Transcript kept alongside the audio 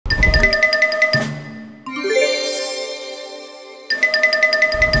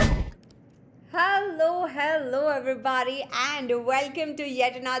everybody, and welcome to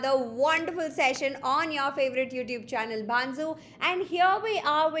yet another wonderful session on your favorite YouTube channel 𝐊𝐚'𝐴𝐻. And here we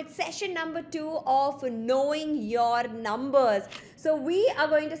are with session number 2 of knowing your numbers. So we are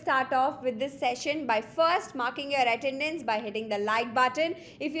going to start off with this session by first marking your attendance by hitting the like button.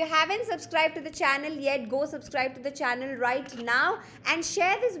 If you haven't subscribed to the channel yet, go subscribe to the channel right now and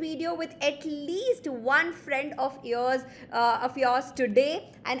share this video with at least one friend of yours today,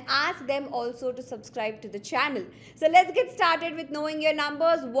 and ask them also to subscribe to the channel. So let's get started with knowing your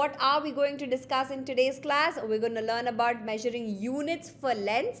numbers. What are we going to discuss in today's class? We're going to learn about measuring units for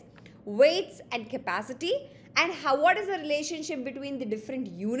lengths, weights and capacity, and what is the relationship between the different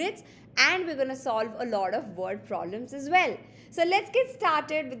units, and we're going to solve a lot of word problems as well. So let's get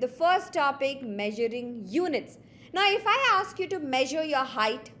started with the first topic, measuring units. Now if I ask you to measure your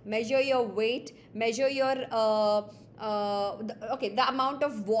height, measure your weight, measure your the amount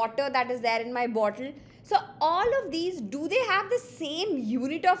of water that is there in my bottle. So all of these, do they have the same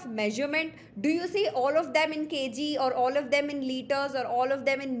unit of measurement? Do you see all of them in kg, or all of them in liters, or all of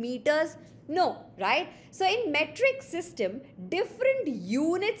them in meters? No, right? So in metric system, different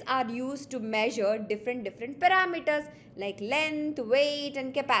units are used to measure different parameters like length, weight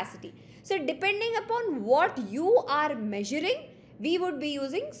and capacity. So depending upon what you are measuring, we would be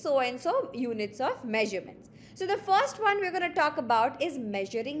using so and so units of measurements. So the first one we're going to talk about is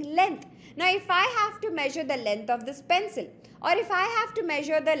measuring length. Now if I have to measure the length of this pencil, or if I have to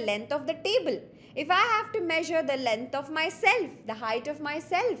measure the length of the table, if I have to measure the length of myself, the height of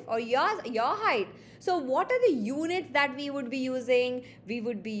myself, or your height. So what are the units that we would be using? We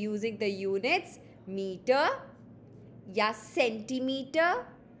would be using the units meter, ya centimeter,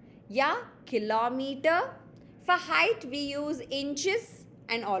 ya kilometer. For height we use inches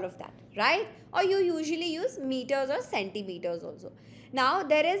and all of that, right? Or you usually use meters or centimeters also. Now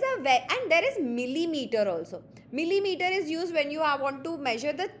there is millimeter also. Millimeter is used when you want to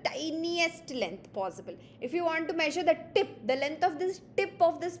measure the tiniest length possible. If you want to measure the length of this tip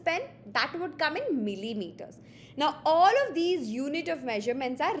of this pen, that would come in millimeters. Now all of these unit of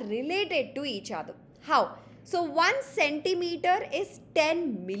measurements are related to each other. How? So 1 centimeter is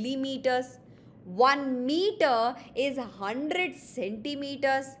 10 millimeters. 1 meter is 100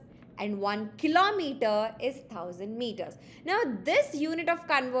 centimeters. And 1 kilometer is 1000 meters. Now this unit of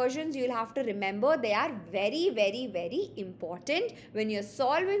conversions, you'll have to remember, they are very important when you're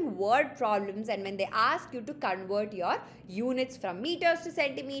solving word problems and when they ask you to convert your units from meters to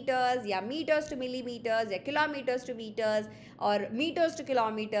centimeters, yeah, meters to millimeters, yeah, kilometers to meters, or meters to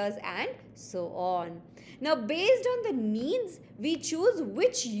kilometers, and so on. Now based on the needs, we choose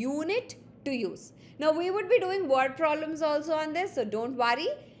which unit to use. Now we would be doing word problems also on this, so don't worry.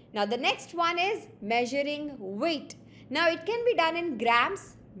 Now the next one is measuring weight. Now it can be done in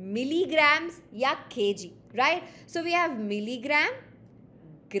grams, milligrams, ya kg, right? So we have milligram,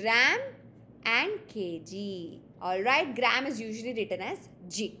 gram and kg. Alright, gram is usually written as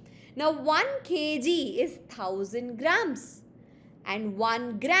g. Now 1 kg is 1000 grams and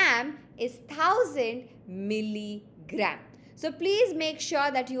 1 gram is 1000 milligram. So please make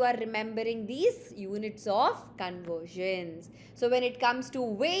sure that you are remembering these units of conversions. So when it comes to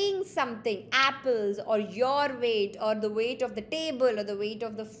weighing something, apples or your weight or the weight of the table or the weight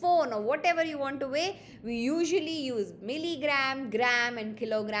of the phone or whatever you want to weigh, we usually use milligram, gram and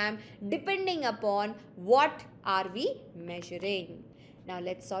kilogram depending upon what are we measuring. Now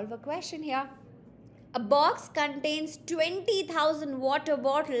let's solve a question here. A box contains 20,000 water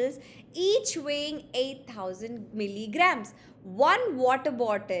bottles, each weighing 8,000 milligrams. 1 water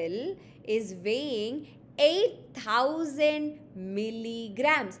bottle is weighing 8,000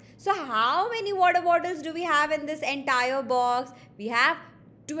 milligrams. So how many water bottles do we have in this entire box? We have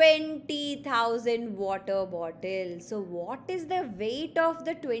 20,000 water bottles. So what is the weight of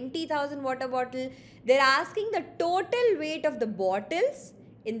the 20,000 water bottle? They're asking the total weight of the bottles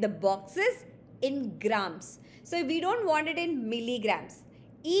in the boxes in grams. So we don't want it in milligrams.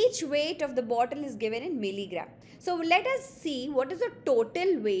 Each weight of the bottle is given in milligram. So let us see what is the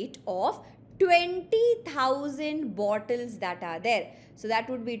total weight of 20,000 bottles that are there. So that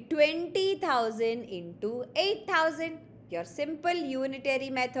would be 20,000 into 8,000. Your simple unitary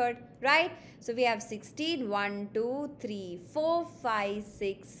method, right? So we have 16, 1, 2, 3, 4, 5,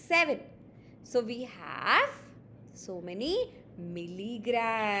 6, 7. So we have so many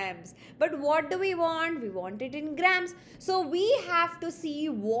milligrams. But what do we want? We want it in grams. So we have to see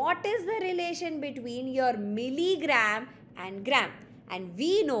what is the relation between your milligram and gram. And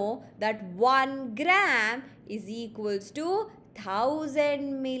we know that 1 gram is equals to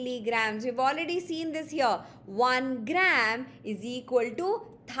 1000 milligrams. We've already seen this here. 1 gram is equal to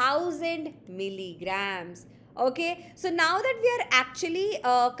 1000 milligrams. Okay, so now that we are actually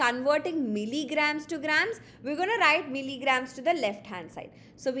converting milligrams to grams, we're going to write milligrams to the left hand side.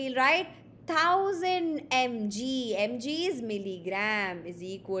 So we'll write 1000 mg, mg is milligram, is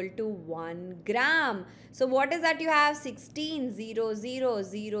equal to 1 gram. So what is that you have?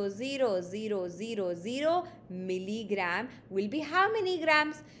 16,000,000,000 milligram will be how many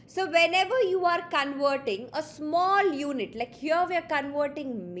grams? So whenever you are converting a small unit, like here we are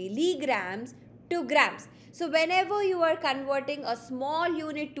converting milligrams to grams. So whenever you are converting a small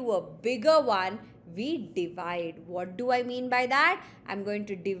unit to a bigger one, we divide. What do I mean by that? I'm going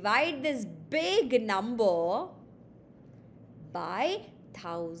to divide this big number by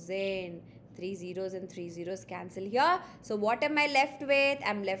 1000. 3 zeros and 3 zeros cancel here. So what am I left with?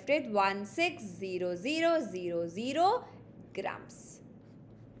 I'm left with 160000 grams.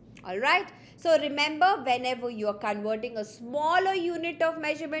 Alright. So remember, whenever you are converting a smaller unit of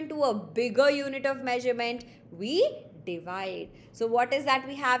measurement to a bigger unit of measurement, we divide. So what is that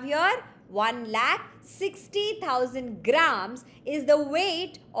we have here? 1,60,000 grams is the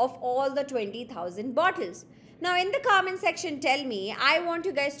weight of all the 20,000 bottles. Now in the comment section, tell me, I want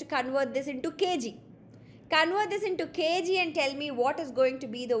you guys to convert this into kg. Convert this into kg and tell me what is going to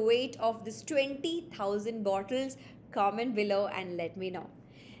be the weight of this 20,000 bottles. Comment below and let me know.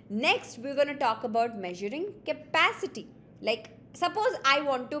 Next, we're going to talk about measuring capacity. Like, suppose I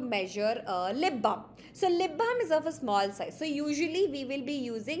want to measure a lip balm. So lip balm is of a small size. So usually we will be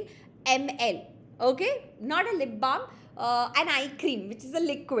using ml. Okay, not a lip balm. An eye cream, which is a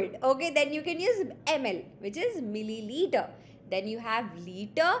liquid. Okay, then you can use ml, which is milliliter. Then you have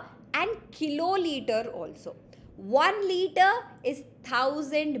liter and kiloliter also. 1 liter is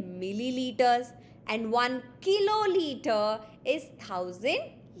 1000 milliliters and 1 kiloliter is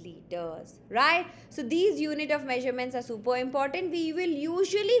 1000 liters, right? So these unit of measurements are super important. We will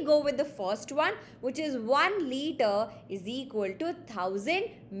usually go with the first one, which is 1 liter is equal to 1000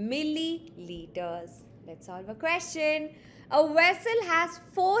 milliliters. Let's solve a question. A vessel has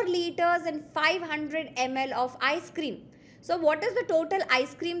 4 liters and 500 ml of ice cream. So what is the total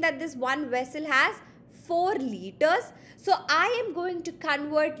ice cream that this one vessel has? 4 liters. So I am going to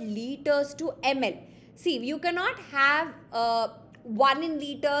convert liters to ml. See, you cannot have 1 in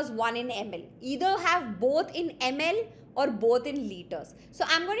liters, 1 in ml. Either have both in ml or both in liters. So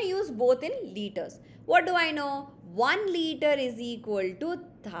I'm going to use both in liters. What do I know? 1 liter is equal to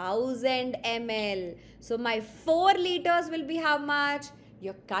 1000 ml. So my 4 liters will be how much?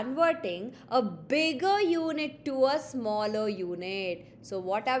 You're converting a bigger unit to a smaller unit. So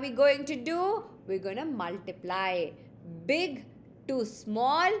what are we going to do? We're going to multiply. Big to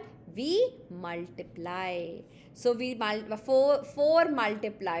small, we multiply. So we 4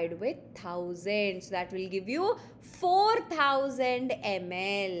 multiplied with 1000. So that will give you 4000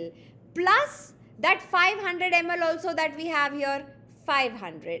 ml. Plus that 500 ml also that we have here,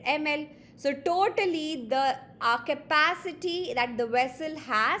 500 ml. So totally the capacity that the vessel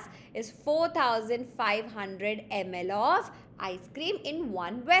has is 4500 ml of ice cream in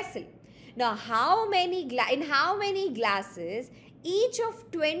one vessel. Now in how many glasses each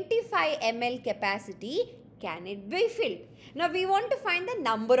of 25 ml capacity can it be filled? Now we want to find the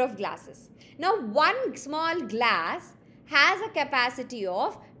number of glasses. Now one small glass has a capacity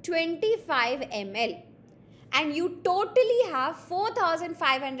of 25 ml and you totally have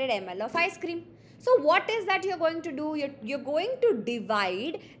 4500 ml of ice cream. So what is that you're going to do? You're going to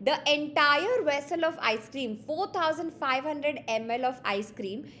divide the entire vessel of ice cream, 4500 ml of ice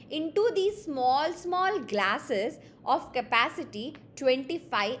cream, into these small glasses of capacity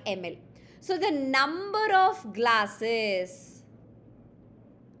 25 ml. So the number of glasses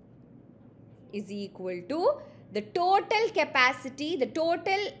is equal to the total capacity, the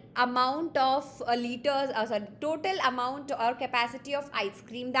total amount of total amount or capacity of ice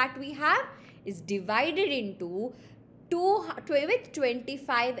cream that we have is divided into with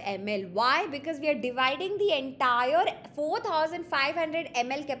 25 ml. Why? Because we are dividing the entire 4500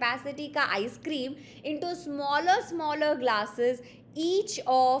 ml capacity ka ice cream into smaller glasses, each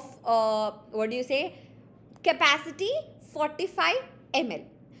of capacity 45 ml.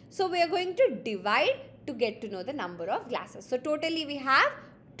 So we are going to divide to get to know the number of glasses. So totally we have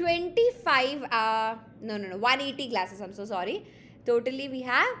 180 glasses. I'm so sorry. Totally we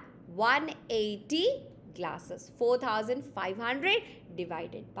have 180 glasses. 4500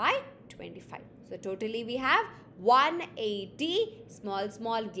 divided by 25. So totally we have 180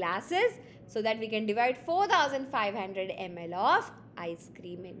 small glasses, so that we can divide 4500 ml of ice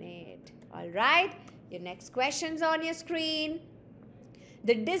cream in it. Alright. Your next question's on your screen.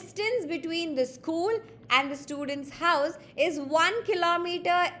 The distance between the school and the student's house is 1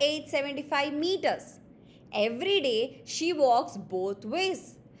 kilometer 875 meters. every day she walks both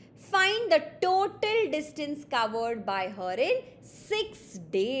ways. Find the total distance covered by her in 6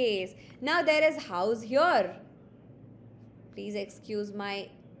 days. Now there is house here. Please excuse my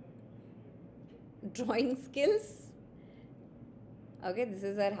drawing skills. Okay, this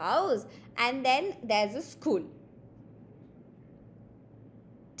is her house. And then there's a school.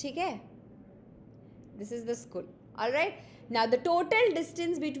 Okay? This is the school. Alright? Now the total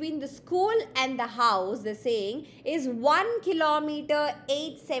distance between the school and the house, they're saying, is 1 kilometer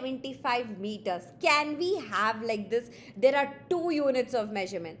 875 meters. Can we have like this? There are 2 units of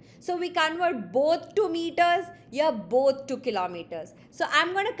measurement. So we convert both to meters, yeah, both to kilometers. So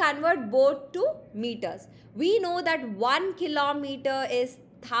I'm going to convert both to meters. We know that 1 kilometer is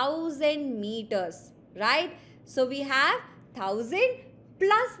 1000 meters, right? So we have 1000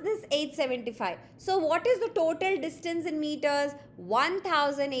 plus this 875. So what is the total distance in meters?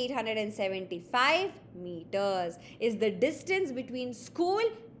 1875 meters is the distance between school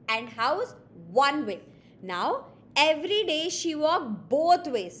and house one way. Now every day she walked both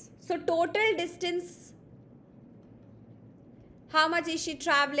ways. So total distance, how much is she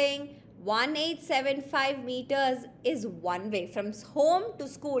traveling? 1875 meters is one way. From home to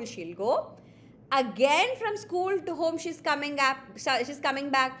school she'll go. Again from school to home she's coming back. So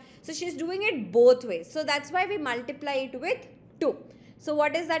she's doing it both ways. So that's why we multiply it with 2. So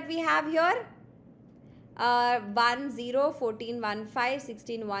what is that we have here? 10, 14, 15,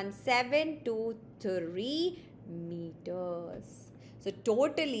 16, 17, 2, 3 meters. So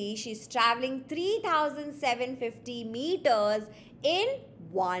totally she's traveling 3750 meters in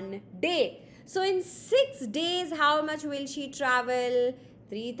one day. So in 6 days, how much will she travel?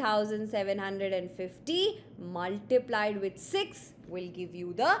 3750 multiplied with 6 will give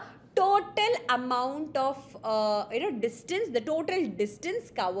you the total amount of distance, the total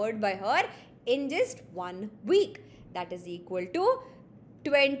distance covered by her in just 1 week. That is equal to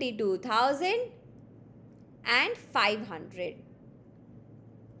 22,500.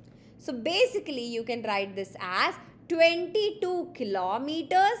 So basically you can write this as 22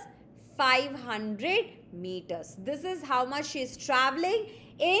 kilometers 500 meters. This is how much she is traveling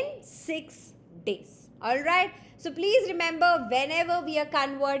in 6 days. Alright. So please remember, whenever we are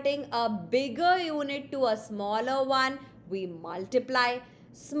converting a bigger unit to a smaller one, we multiply.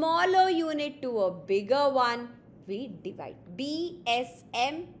 Smaller unit to a bigger one, we divide.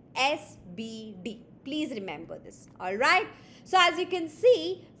 BSMSBD. Please remember this. Alright. So as you can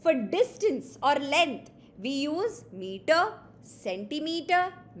see, for distance or length, we use meter,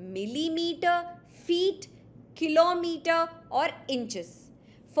 centimeter, millimeter, feet, kilometer or inches.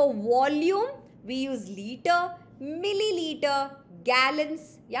 For volume, we use liter, milliliter,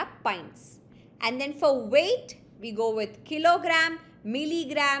 gallons, yeah, pints. And then for weight, we go with kilogram,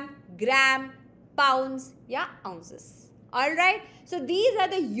 milligram, gram, pounds, yeah, ounces. Alright, so these are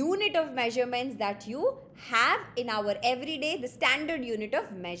the unit of measurements that you have in our everyday, the standard unit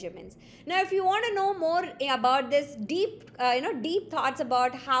of measurements. Now, if you want to know more about this deep thoughts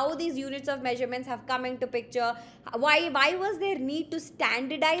about how these units of measurements have come into picture, why was there need to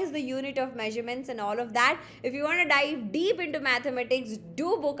standardize the unit of measurements and all of that. If you want to dive deep into mathematics,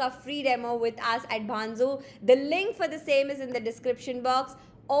 do book a free demo with us at 𝐊𝐴𝐺𝐸. The link for the same is in the description box.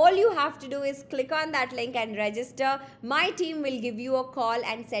 All you have to do is click on that link and register. My team will give you a call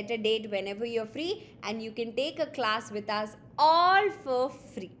and set a date whenever you're free, and you can take a class with us all for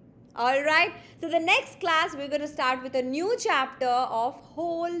free. Alright, so the next class we're going to start with a new chapter of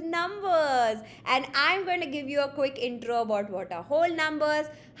whole numbers, and I'm going to give you a quick intro about what are whole numbers,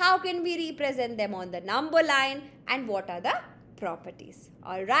 how can we represent them on the number line, and what are the properties.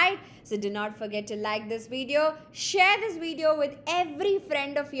 Alright, so do not forget to like this video, share this video with every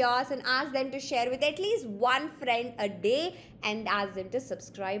friend of yours and ask them to share with at least one friend a day, and ask them to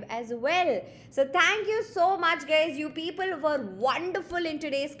subscribe as well. So thank you so much guys, you people were wonderful in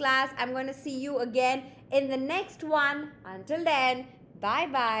today's class. I'm going to see you again in the next one. Until then, bye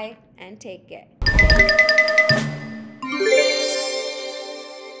bye and take care.